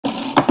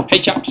Hey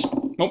chaps.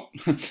 Nope.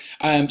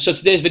 So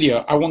today's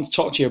video, I want to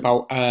talk to you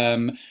about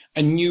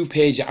a new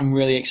page that I'm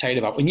really excited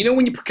about. And you know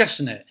when you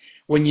procrastinate,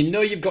 when you know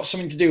you've got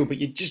something to do, but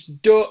you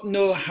just don't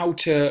know how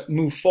to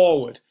move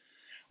forward.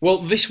 Well,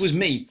 this was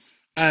me.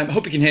 I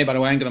hope you can hear, by the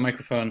way. I ain't got a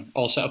microphone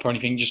all set up or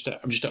anything. I'm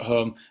just at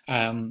home.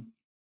 I'm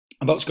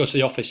about to go to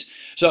the office.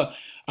 So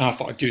I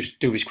thought I'd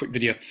do this quick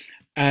video.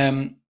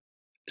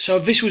 So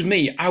this was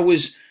me. I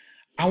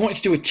wanted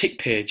to do a tick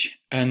page,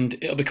 and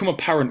it'll become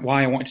apparent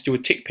why I wanted to do a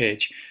tick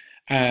page.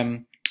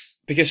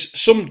 Because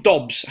some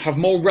DOBs have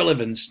more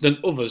relevance than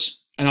others,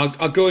 and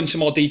I'll go into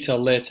more detail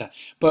later.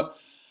 But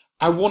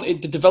I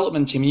wanted the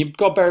development team, and you've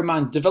got to bear in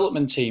mind, the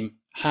development team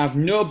have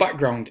no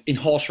background in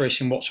horse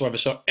racing whatsoever.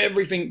 So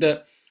everything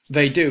that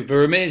they do,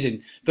 they're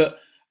amazing. But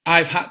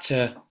I've had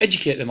to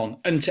educate them on,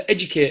 and to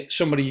educate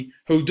somebody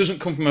who doesn't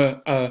come from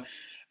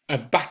a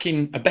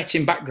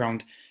betting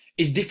background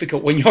is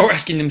difficult when you're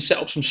asking them to set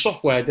up some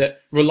software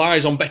that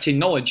relies on betting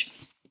knowledge.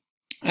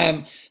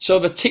 So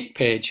the tick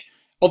page.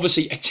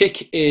 Obviously, a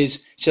tick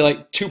is, say,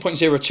 like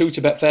 2.02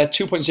 to Betfair,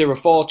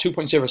 2.04,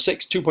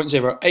 2.06,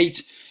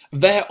 2.08.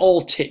 They're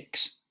all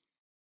ticks,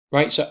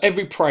 right? So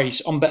every price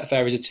on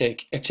Betfair is a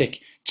tick.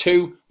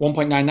 2,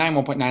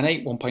 1.99,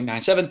 1.98,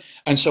 1.97,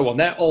 and so on.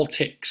 They're all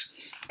ticks.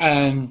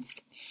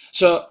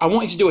 So I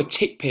wanted to do a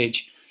tick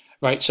page,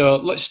 right? So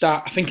let's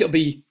start. I think it'll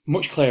be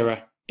much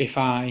clearer if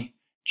I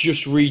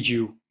just read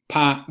you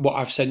what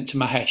I've sent to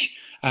Mahesh.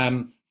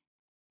 And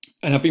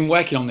I've been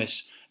working on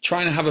this,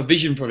 trying to have a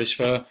vision for this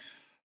for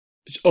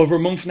it's over a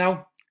month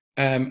now,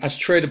 as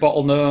Trader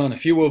Bottle know and a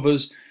few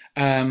others,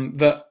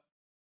 that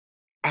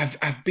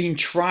I've been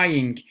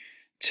trying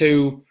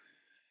to,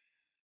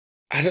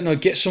 I don't know,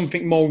 get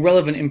something more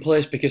relevant in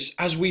place, because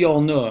as we all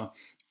know,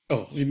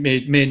 you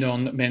may know,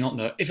 may not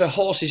know, if a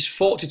horse is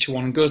 40 to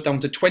 1 and goes down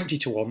to 20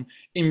 to 1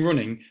 in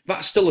running,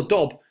 that's still a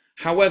DOB.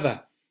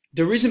 However,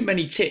 there isn't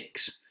many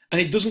ticks, and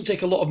it doesn't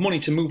take a lot of money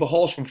to move a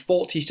horse from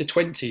 40s to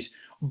 20s,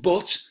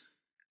 but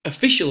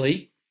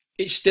officially,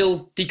 it's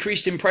still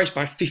decreased in price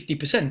by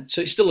 50%, so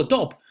it's still a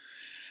DOB.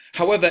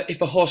 However,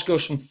 if a horse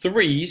goes from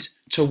 3s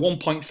to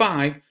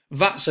 1.5,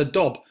 that's a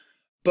DOB.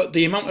 But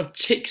the amount of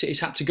ticks it's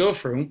had to go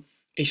through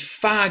is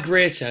far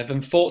greater than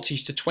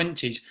 40s to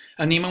 20s,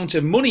 and the amount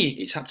of money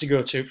it's had to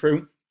go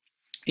through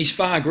is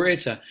far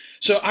greater.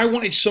 So I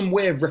wanted some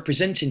way of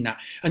representing that.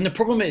 And the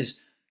problem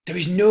is, there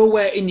is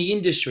nowhere in the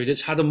industry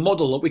that's had a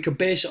model that we could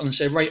base it on and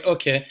say, right,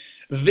 okay,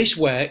 this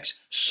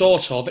works,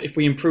 sort of. If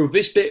we improve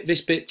this bit,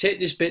 take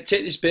this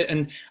bit,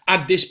 and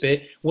add this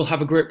bit, we'll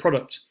have a great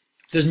product.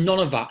 There's none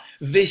of that.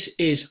 This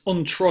is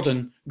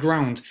untrodden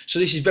ground. So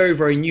this is very,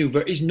 very new.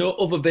 There is no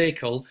other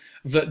vehicle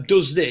that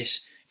does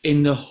this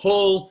in the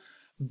whole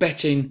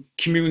betting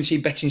community,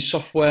 betting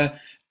software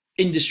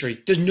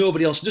industry. There's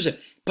nobody else who does it.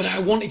 But I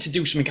wanted to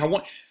do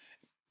something.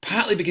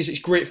 Partly because it's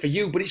great for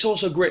you, but it's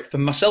also great for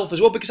myself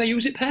as well, because I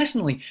use it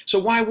personally. So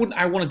why wouldn't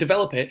I want to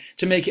develop it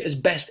to make it as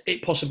best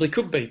it possibly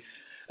could be?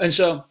 And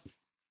so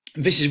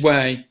this is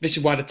why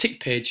the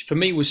tick page for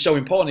me was so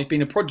important. It's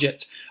been a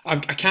project. I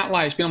can't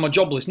lie, it's been on my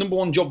job list, number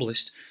one job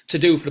list to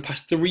do for the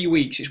past 3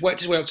 weeks. It's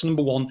worked its way up to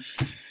number one.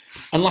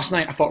 And last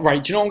night I thought,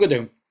 right, do you know what I'm going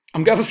to do?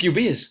 I'm going to have a few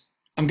beers.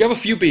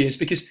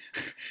 Because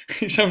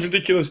it sounds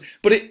ridiculous,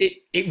 but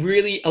it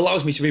really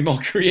allows me to be more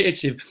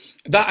creative.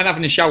 That and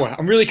having a shower.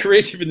 I'm really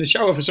creative in the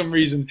shower for some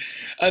reason.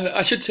 And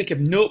I should take a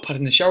notepad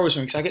in the shower or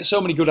something, because I get so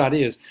many good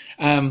ideas.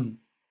 And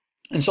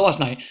so last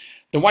night,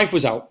 the wife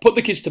was out, put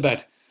the kids to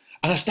bed,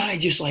 and I started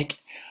just like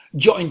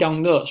jotting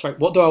down notes, right?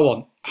 What do I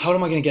want? How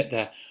am I going to get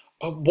there?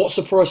 What's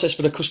the process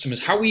for the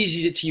customers? How easy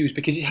is it to use?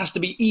 Because it has to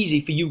be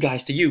easy for you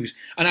guys to use.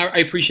 And I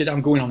appreciate that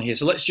I'm going on here.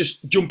 So let's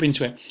just jump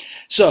into it.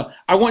 So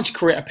I want to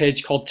create a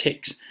page called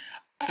Ticks.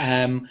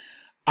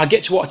 I'll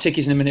get to what a tick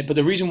is in a minute, but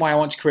the reason why I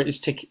want to create this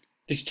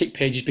tick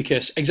page is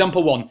because,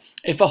 example 1,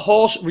 if a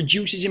horse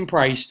reduces in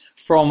price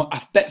from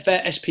a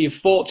Betfair SP of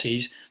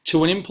 40s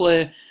to an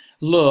in-play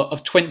low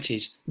of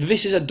 20s,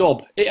 this is a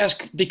DOB. It has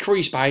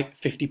decreased by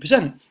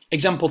 50%.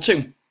 Example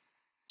 2,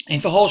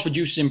 if a horse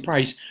reduces in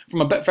price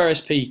from a Betfair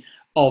SP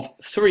of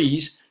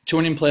 3s to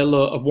an in-play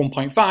low of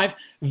 1.5,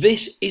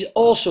 this is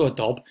also a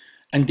DOB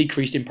and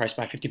decreased in price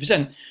by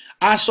 50%.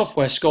 Our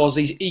software scores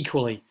these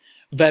equally.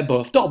 They're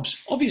both DOBs,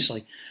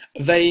 obviously.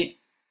 They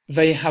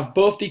have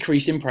both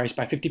decreased in price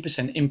by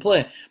 50% in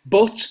play.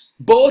 But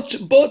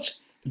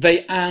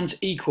they aren't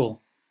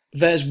equal.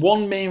 There's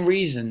one main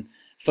reason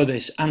for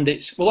this, and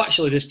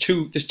actually there's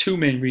two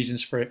main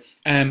reasons for it.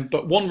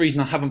 But one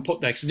reason I haven't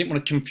put there because I didn't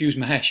want to confuse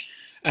Mahesh.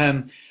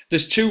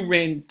 There's two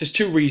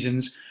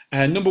reasons.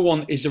 Number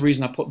 1 is the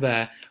reason I put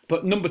there,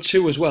 but number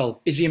 2 as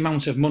well is the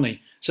amount of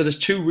money. So there's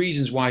 2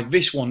 reasons why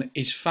this one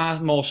is far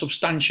more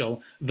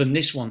substantial than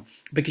this one,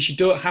 because you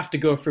don't have to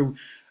go through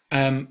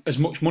as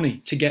much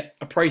money to get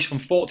a price from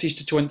 40s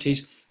to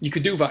 20s. You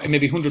could do that in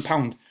maybe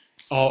 £100,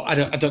 or I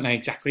don't know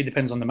exactly. It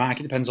depends on the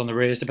market, depends on the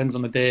race, depends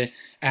on the day,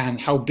 and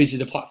how busy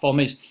the platform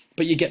is.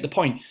 But you get the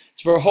point.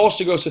 So for a horse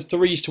to go to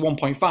 3s to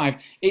 1.5,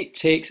 it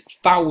takes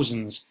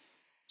thousands.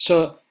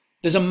 So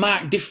there's a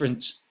marked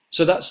difference.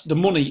 So that's the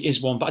money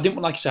is one, but I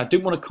didn't want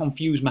to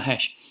confuse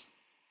Mahesh.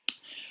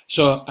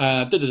 So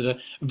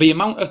the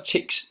amount of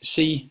ticks,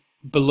 see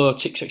below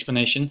ticks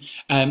explanation.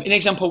 In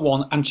example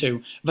 1 and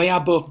 2, they are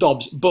both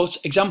DOBs, but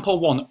example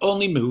 1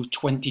 only moved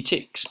 20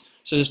 ticks.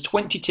 So there's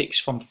 20 ticks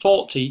from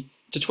 40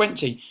 to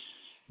 20.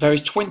 There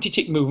is 20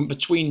 tick movement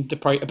between a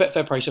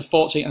Betfair price of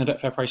 40 and a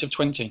Betfair price of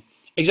 20.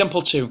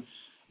 Example 2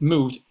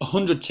 moved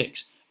 100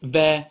 ticks.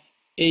 There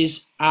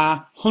is a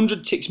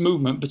 100 ticks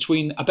movement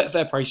between a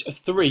Betfair price of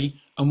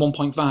 3 and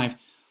 1.5.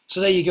 So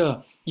there you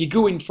go. You're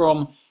going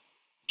from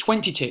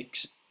 20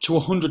 ticks to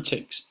 100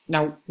 ticks.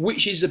 Now,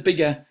 which is the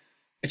bigger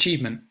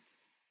achievement?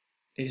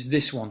 It's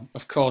this one,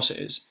 of course it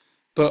is.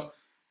 But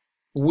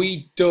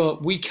we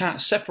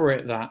can't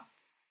separate that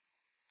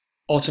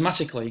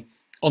automatically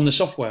on the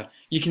software.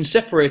 You can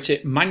separate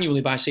it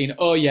manually by saying,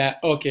 oh yeah,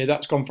 okay,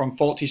 that's gone from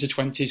 40s to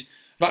 20s.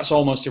 That's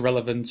almost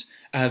irrelevant.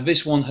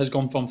 This one has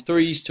gone from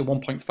 3s to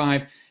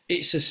 1.5.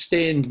 It's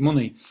sustained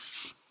money.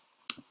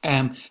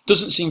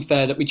 Doesn't seem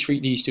fair that we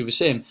treat these two the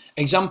same.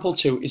 Example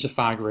 2 is a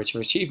far greater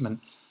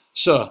achievement.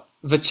 So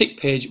the tick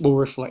page will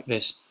reflect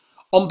this.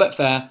 On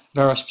Betfair,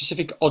 there are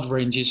specific odd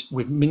ranges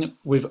with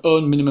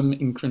own minimum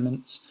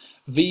increments.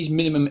 These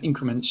minimum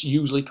increments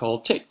usually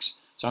called ticks.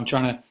 So I'm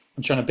trying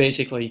to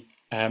basically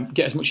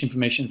get as much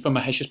information from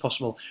Mahesh as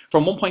possible.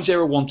 From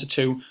 1.01 to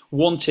 2,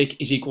 1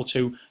 tick is equal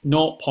to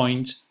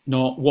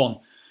 0.01.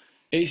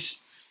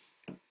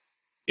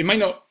 It might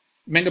not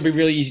be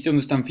really easy to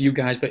understand for you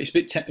guys, but it's a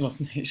bit technical.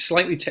 It's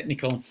slightly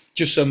technical,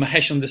 just so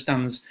Mahesh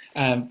understands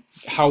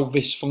how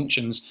this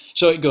functions.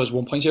 So it goes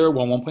 1.01,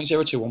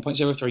 1.02,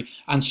 1.03,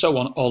 and so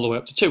on, all the way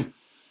up to 2.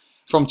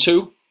 From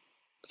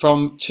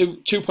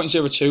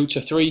 2.02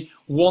 to 3,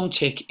 1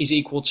 tick is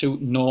equal to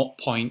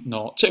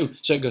 0.02.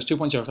 So it goes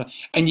 2.05,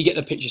 and you get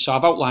the picture. So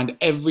I've outlined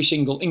every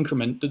single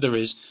increment that there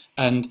is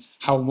and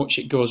how much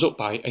it goes up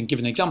by, and give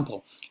an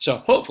example. So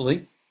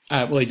hopefully,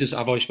 he does.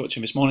 I've already spoken to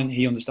him this morning.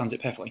 He understands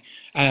it perfectly.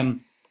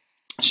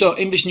 So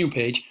in this new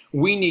page,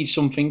 we need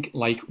something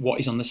like what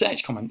is on the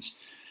search comments.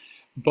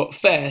 But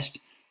first,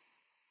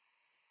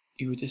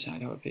 you would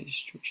decide how a page is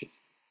structured.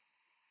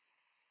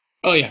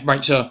 Oh yeah,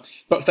 right.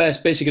 But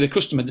first, basically, the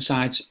customer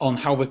decides on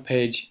how the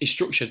page is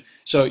structured.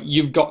 So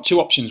you've got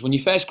two options. When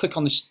you first click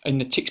on this in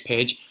the ticks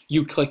page,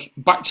 you click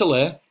back to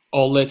lay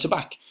or lay to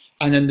back,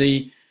 and then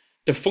the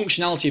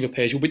functionality of the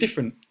page will be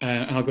different,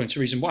 and I'll go into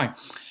the reason why.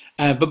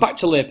 The back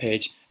to lay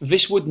page,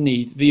 this would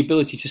need the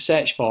ability to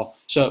search for.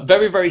 So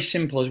very, very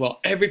simple as well.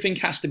 Everything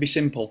has to be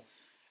simple.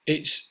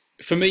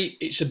 For me,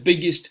 it's the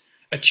biggest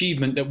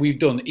achievement that we've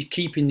done is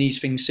keeping these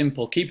things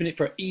simple, keeping it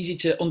for easy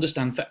to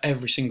understand for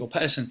every single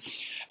person.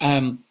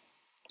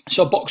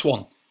 So box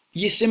 1,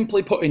 you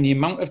simply put in the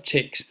amount of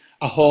ticks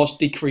a horse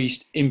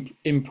decreased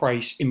in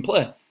price in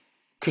play.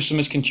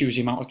 Customers can choose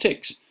the amount of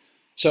ticks.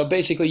 So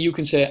basically you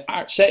can say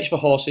search for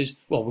horses.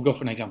 Well, we'll go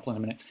for an example in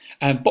a minute.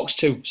 Box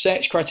 2,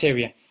 search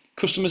criteria.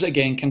 Customers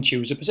again can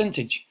choose a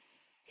percentage.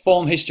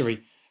 Form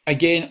history,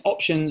 again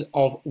options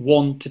of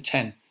 1 to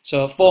 10.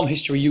 So form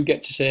history, you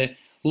get to say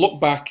look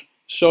back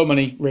so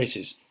many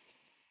races.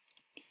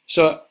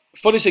 So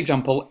for this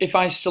example, if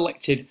I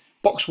selected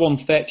box 1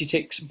 30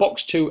 ticks,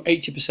 box 2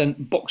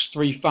 80%, box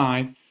 3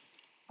 5,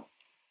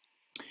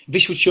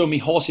 this would show me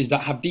horses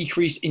that have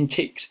decreased in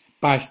ticks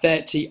by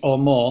 30 or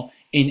more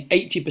in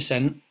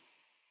 80%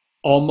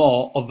 or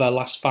more of their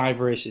last 5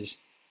 races.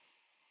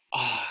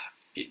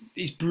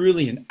 It's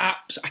brilliant.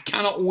 Apps, I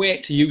cannot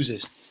wait to use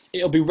this.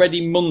 It'll be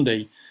ready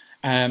Monday.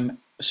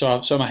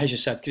 So Mahesh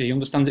said, because he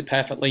understands it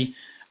perfectly,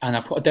 and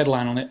I put a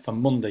deadline on it for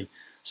Monday.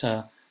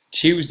 So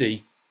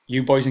Tuesday,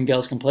 you boys and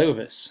girls can play with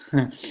this.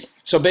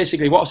 So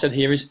basically what I've said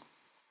here is,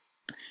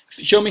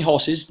 show me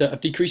horses that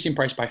have decreased in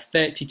price by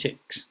 30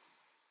 ticks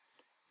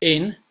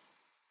in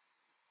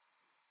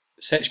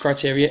search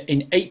criteria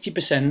in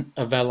 80%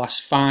 of their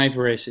last 5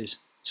 races.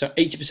 So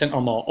 80%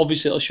 or more.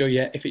 Obviously it'll show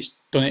you if it's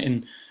done it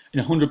in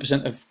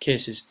 100% of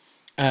cases.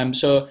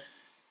 So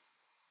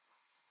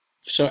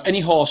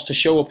any horse to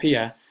show up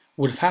here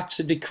would have had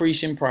to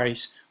decrease in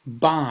price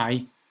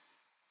by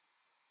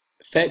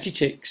 30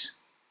 ticks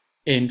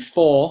in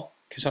 4,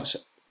 because that's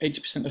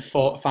 80%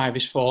 of 5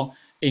 is 4,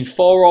 in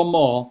 4 or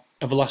more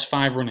of the last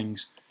 5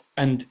 runnings.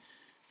 And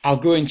I'll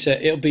go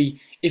into, it'll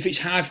be, if it's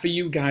hard for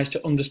you guys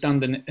to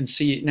understand and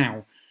see it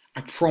now,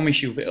 I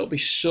promise you that it'll be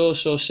so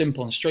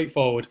simple and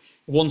straightforward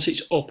once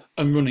it's up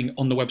and running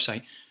on the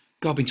website.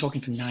 God, I've been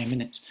talking for 9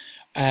 minutes.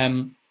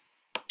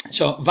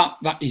 So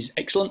that is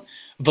excellent.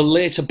 The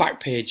later back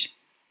page.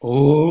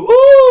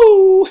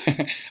 Oh,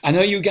 I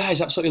know you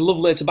guys absolutely love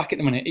later back at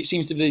the minute. It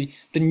seems to be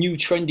the new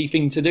trendy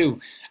thing to do.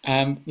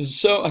 I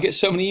get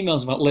so many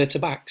emails about later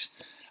backs,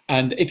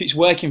 and if it's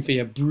working for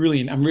you,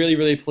 brilliant. I'm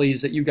really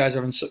pleased that you guys are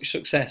having such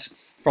success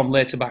from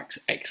later backs.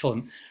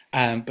 Excellent.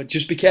 But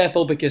just be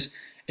careful, because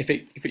if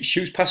it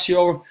shoots past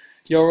your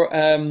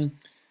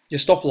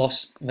stop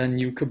loss, then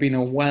you could be in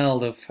a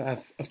world of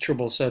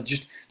trouble. So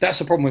just that's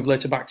the problem with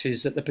later backs,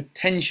 is that the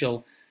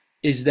potential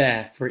is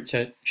there for it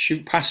to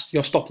shoot past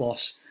your stop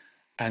loss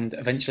and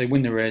eventually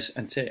win the race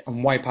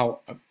and wipe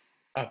out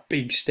a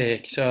big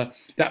stake. So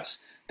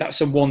that's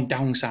the one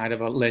downside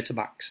of a later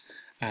backs.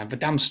 the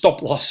damn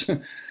stop loss.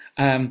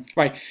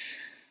 Right.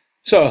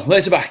 So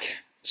later back.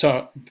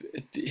 So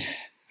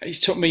it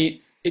took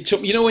me.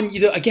 You know, when you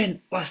do,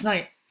 again last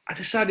night, I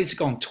decided to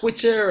go on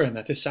Twitter, and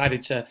I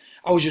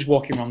was just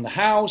walking around the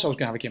house. I was going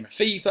to have a game of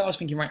FIFA. I was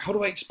thinking, right, how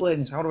do I explain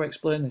this? How do I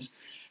explain this?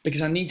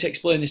 Because I need to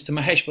explain this to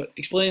Mahesh, but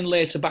explaining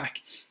later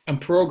back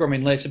and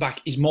programming later back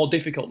is more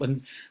difficult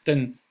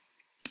than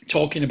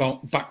talking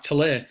about back to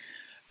lay.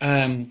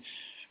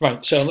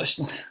 Right, so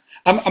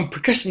I'm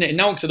procrastinating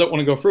now because I don't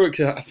want to go through it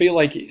because I feel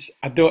like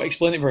I don't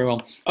explain it very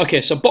well.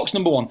 Okay, so box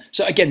number 1.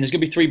 So again, there's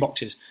going to be 3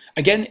 boxes.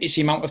 Again, it's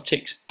the amount of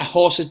ticks. A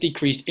horse has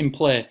decreased in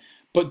play,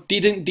 but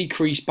didn't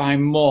decrease by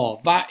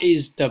more. That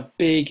is the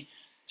big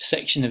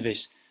section of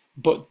this,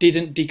 but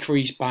didn't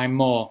decrease by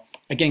more.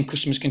 Again,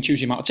 customers can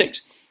choose the amount of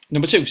ticks.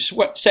 Number 2,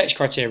 search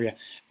criteria.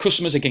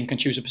 Customers again can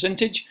choose a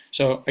percentage.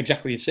 So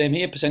exactly the same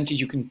here.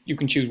 Percentage, you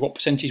can choose what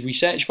percentage we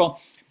search for.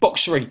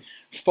 Box 3,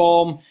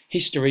 form,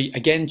 history.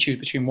 Again, choose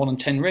between 1 and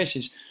 10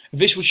 races.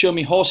 This will show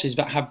me horses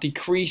that have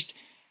decreased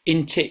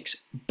in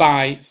ticks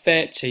by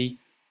 30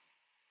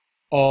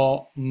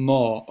 or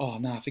more. Oh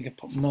no, I think I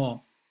put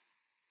more.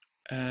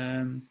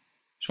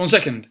 Just 1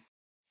 second.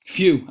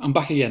 Phew, I'm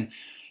back again.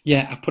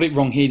 Yeah, I put it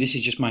wrong here. This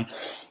is just my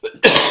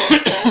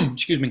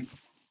excuse me.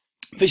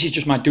 This is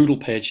just my doodle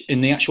page.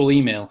 In the actual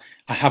email,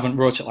 I haven't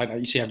wrote it like that.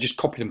 You see, I've just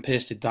copied and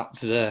pasted that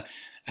there.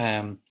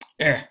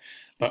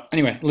 But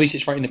anyway, at least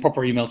it's right in the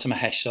proper email to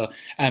Mahesh. So,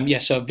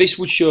 so this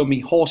would show me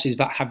horses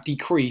that have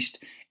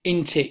decreased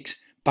in ticks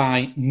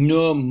by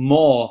no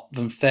more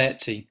than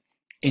 30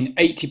 in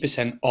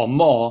 80% or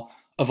more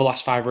of the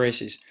last 5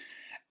 races.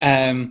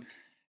 It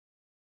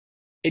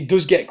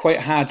does get quite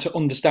hard to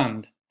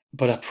understand,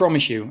 but I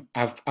promise you,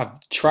 I've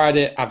tried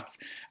it.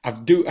 I've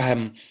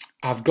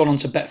gone on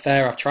to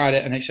Betfair. I've tried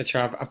it and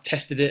etc. I've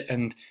tested it,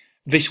 and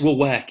this will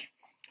work.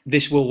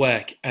 This will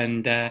work,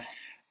 and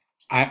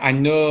I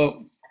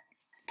know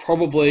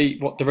probably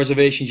what the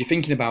reservations you're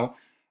thinking about,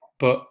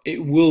 but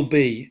it will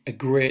be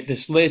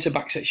this later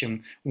back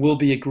section will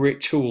be a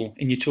great tool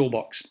in your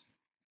toolbox.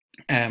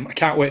 I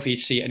can't wait for you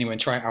to see it anyway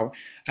and try it out,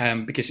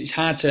 because it's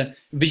hard to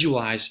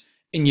visualize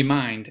in your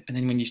mind, and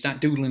then when you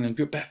start doodling and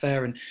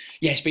Betfair, and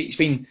yeah, it's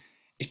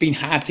been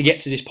hard to get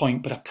to this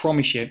point, but I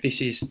promise you,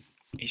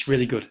 it's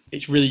really good.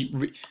 It's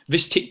really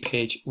this tick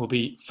page will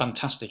be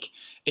fantastic.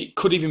 It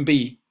could even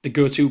be the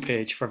go-to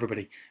page for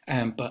everybody.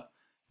 But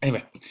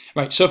anyway,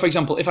 right. So for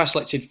example, if I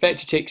selected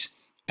 30 ticks,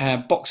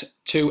 box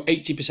 2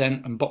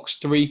 80%, and box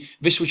 3,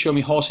 this would show me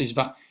horses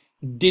that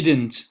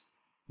didn't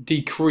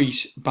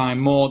decrease by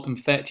more than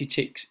 30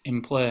 ticks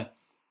in play.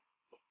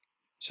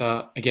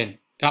 So again,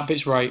 that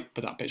bit's right,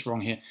 but that bit's wrong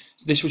here.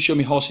 So this would show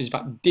me horses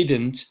that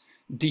didn't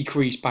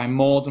decrease by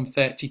more than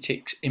 30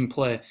 ticks in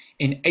play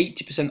in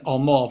 80% or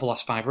more of the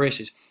last 5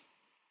 races.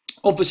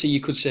 Obviously,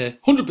 you could say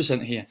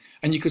 100% here,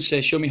 and you could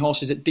say show me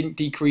horses that didn't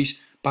decrease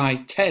by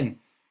 10.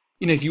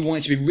 You know, if you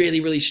wanted to be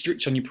really, really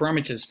strict on your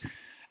parameters.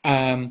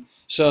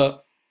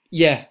 So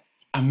yeah,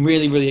 I'm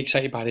really, really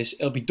excited by this.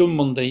 It'll be done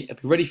Monday.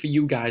 It'll be ready for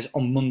you guys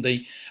on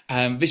Monday.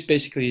 This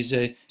basically is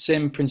the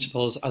same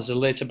principles as the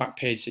later back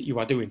page that you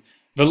are doing.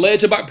 The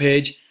later back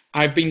page,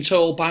 I've been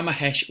told by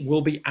Mahesh,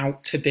 will be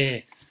out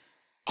today.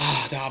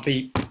 That'll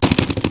be...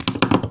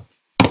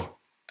 now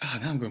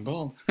I'm going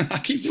bald. I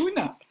keep doing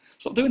that.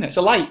 Stop doing it. It's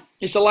a light.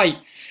 It's a light.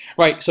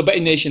 Right, so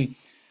Betting Nation,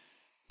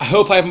 I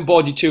hope I haven't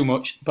bored you too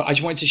much, but I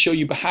just wanted to show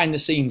you behind the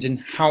scenes and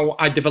how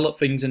I develop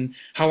things and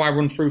how I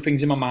run through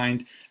things in my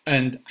mind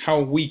and how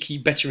we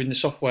keep bettering the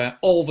software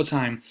all the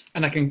time.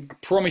 And I can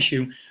promise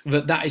you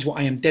that is what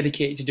I am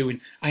dedicated to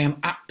doing. I am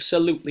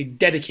absolutely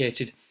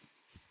dedicated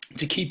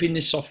to keeping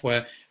this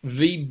software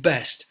the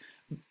best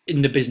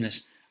in the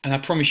business. And I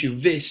promise you,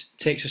 this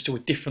takes us to a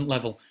different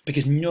level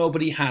because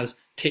nobody has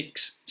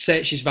ticks,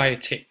 searches via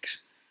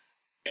ticks.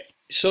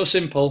 It's so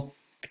simple.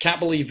 I can't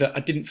believe that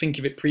I didn't think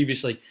of it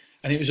previously.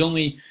 And it was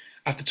only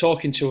after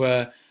talking to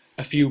a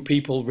few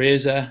people,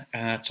 Razor,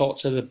 and I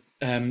talked to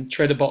the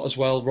trader bot as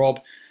well,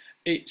 Rob.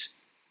 It's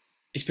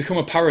become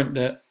apparent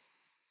that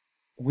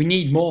we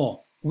need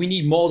more. We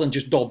need more than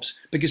just DOBs,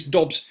 because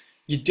DOBs,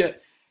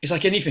 it's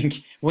like anything.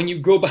 When you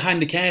go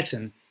behind the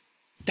curtain,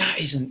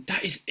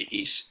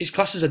 it's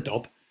classed as a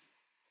DOB,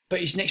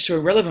 but it's next to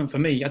irrelevant for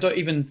me. I don't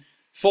even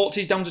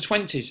 40s down to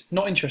 20s.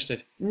 Not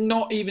interested.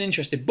 Not even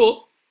interested.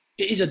 But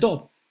it is a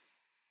DOB.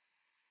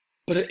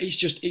 But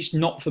it's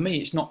not for me.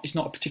 It's not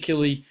a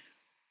particularly.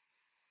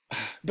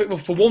 But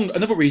for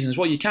another reason as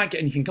well, you can't get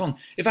anything on.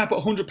 If I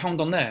put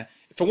 £100 on there,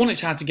 for one,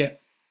 it's hard to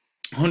get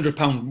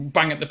 £100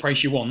 bang at the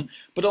price you want.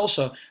 But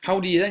also, how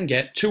do you then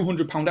get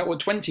 £200 out with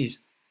 20s?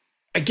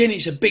 Again,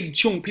 it's a big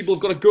chunk. People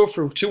have got to go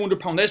through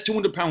 £200. There's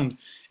 £200.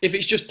 If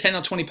it's just £10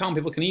 or £20,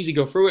 people can easily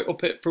go through it,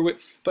 up it, through it.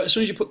 But as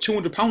soon as you put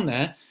 £200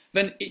 there,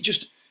 then it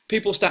just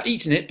people start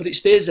eating it, but it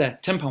stays there.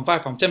 £10, £5,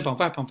 £10, £5,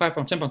 £5,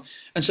 £10.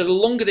 And so the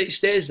longer that it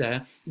stays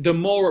there, the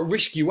more at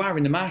risk you are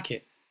in the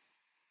market.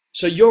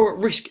 So you're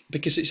at risk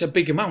because it's a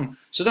big amount.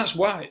 So that's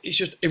why it's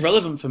just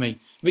irrelevant for me.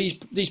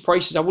 These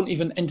prices, I wouldn't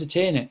even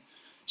entertain it.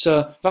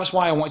 So that's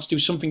why I wanted to do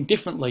something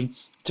differently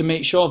to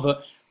make sure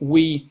that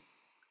we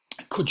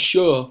could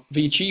show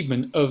the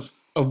achievement of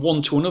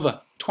one to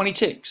another. 20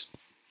 ticks.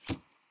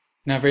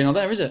 Never here nor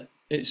there, is it?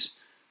 It's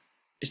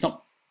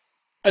not.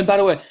 And by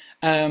the way,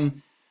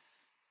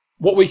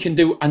 what we can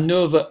do, I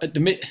know that at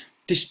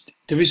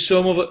there is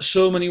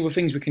so many other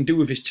things we can do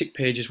with this tick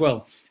page as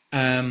well.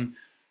 I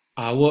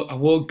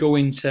won't go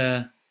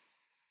into.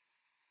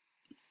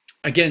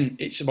 Again,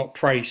 it's about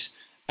price,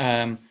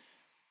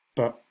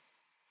 but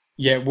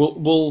yeah,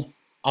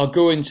 I'll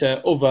go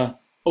into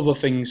other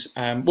things.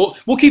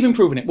 We'll keep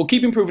improving it. We'll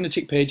keep improving the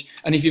tick page.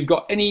 And if you've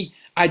got any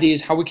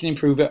ideas how we can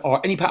improve it or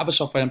any part of the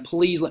software, then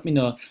please let me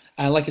know.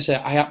 Like I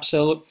said,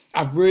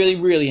 I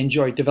really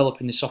enjoyed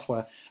developing this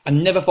software. I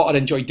never thought I'd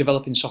enjoy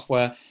developing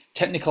software.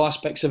 Technical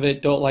aspects of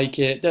it, don't like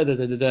it.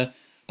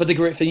 But the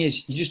great thing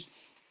is,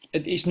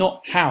 it's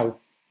not how,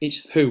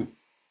 it's who.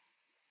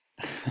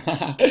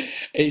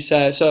 It's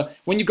so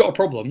when you've got a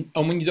problem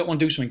and when you don't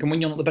want to do something and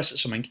when you're not the best at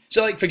something,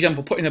 so like for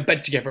example putting a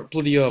bed together at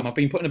bloody home, I've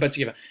been putting a bed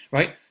together,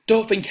 right?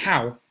 Don't think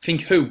how,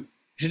 think who.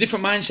 It's a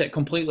different mindset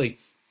completely.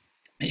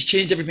 It's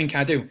changed everything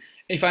I do.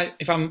 If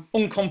I'm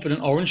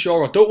unconfident or unsure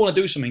or don't want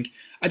to do something,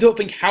 I don't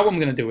think how I'm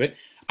going to do it.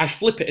 I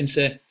flip it and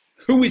say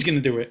who is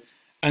going to do it,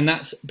 and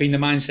that's been the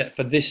mindset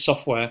for this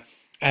software,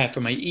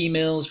 for my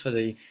emails, for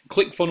the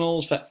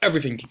ClickFunnels, for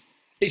everything.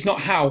 It's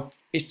not how,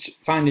 it's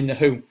finding the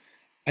who.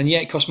 And yeah,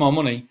 it costs more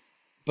money,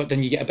 but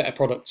then you get a better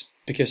product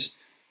because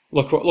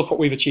look what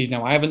we've achieved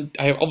now. I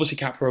obviously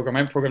can't program. I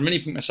haven't programmed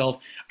anything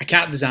myself. I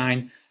can't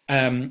design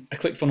a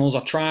ClickFunnels.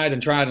 I've tried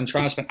and tried.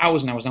 I spent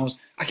hours and hours and hours.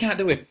 I can't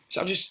do it,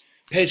 so I've just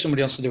paid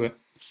somebody else to do it.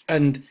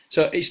 And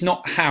so it's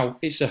not how,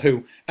 it's a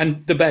who.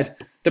 And the bed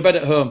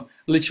at home,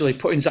 literally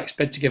putting Zach's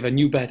bed together,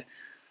 new bed.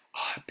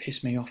 Oh, it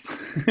pissed me off.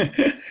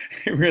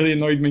 It really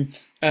annoyed me.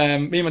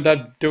 Me and my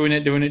dad doing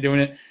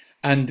it.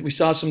 And we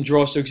saw some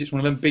drawers too, because it's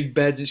one of them big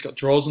beds. It's got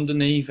drawers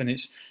underneath, and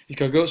he's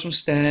got to go up some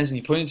stairs, and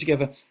you're putting it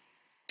together.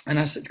 And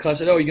Claire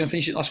said, "Oh, you're going to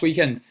finish it last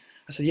weekend?"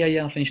 I said,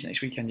 "Yeah, I'll finish it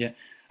next weekend, yeah."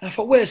 And I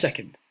thought, wait a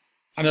second.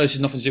 I know this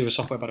has nothing to do with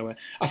software, by the way.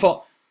 I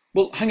thought,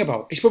 well, hang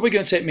about. It's probably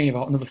going to take me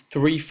about another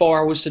 3-4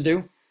 hours to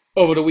do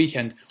over the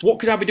weekend. What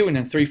could I be doing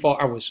in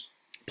 3-4 hours?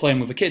 Playing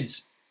with the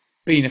kids,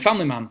 being a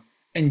family man,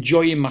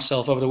 enjoying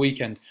myself over the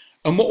weekend.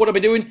 And what would I be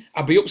doing?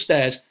 I'd be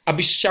upstairs, I'd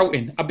be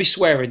shouting, I'd be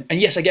swearing,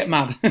 and yes, I get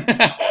mad.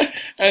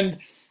 And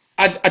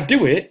I'd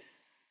do it,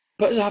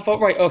 but I thought,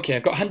 right, okay,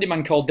 I've got a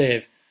handyman called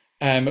Dave,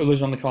 who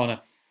lives on the corner.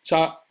 So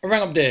I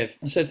rang up Dave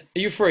and said, "Are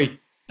you free?"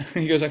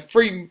 He goes, "I'm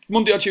free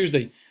Monday or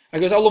Tuesday." I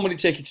goes, "How long would it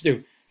take you to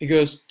do?" He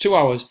goes, 2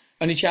 hours,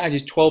 and he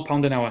charges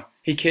 £12 an hour.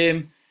 He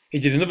came, he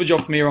did another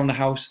job for me around the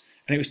house,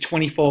 and it was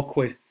 24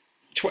 quid.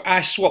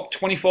 I swapped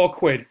 24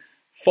 quid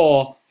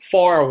for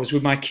 4 hours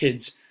with my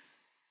kids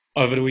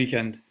over the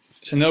weekend.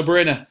 It's a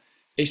no-brainer.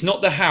 It's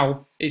not the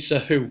how, it's the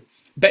who.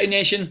 Betting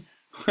Nation,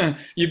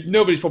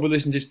 nobody's probably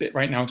listening to this bit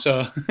right now,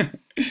 so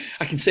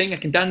I can sing, I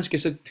can dance,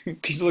 because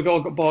people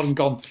all got bored and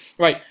gone.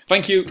 Right,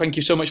 thank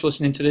you so much for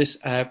listening to this.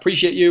 I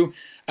appreciate you,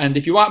 and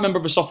if you aren't a member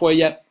of the software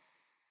yet,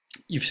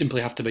 you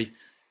simply have to be.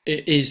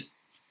 It's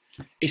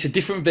a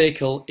different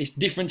vehicle, it's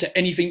different to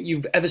anything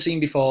you've ever seen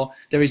before.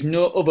 There is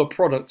no other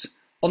product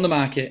on the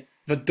market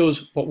that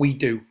does what we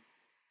do.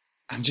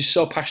 I'm just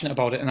so passionate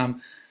about it,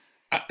 and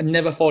I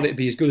never thought it'd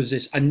be as good as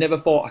this. I never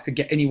thought I could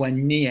get anywhere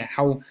near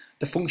how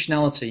the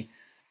functionality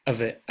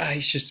of it.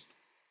 It's just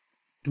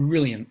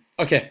brilliant.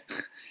 Okay,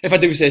 if I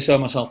do say so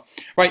myself.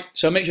 Right,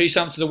 so make sure you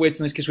sign up to the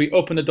waiting list because we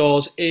open the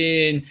doors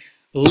we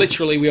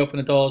open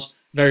the doors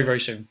very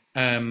soon.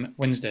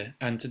 Wednesday,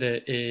 and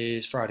today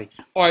is Friday.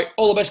 All right,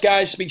 all the best,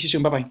 guys. Speak to you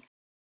soon. Bye-bye.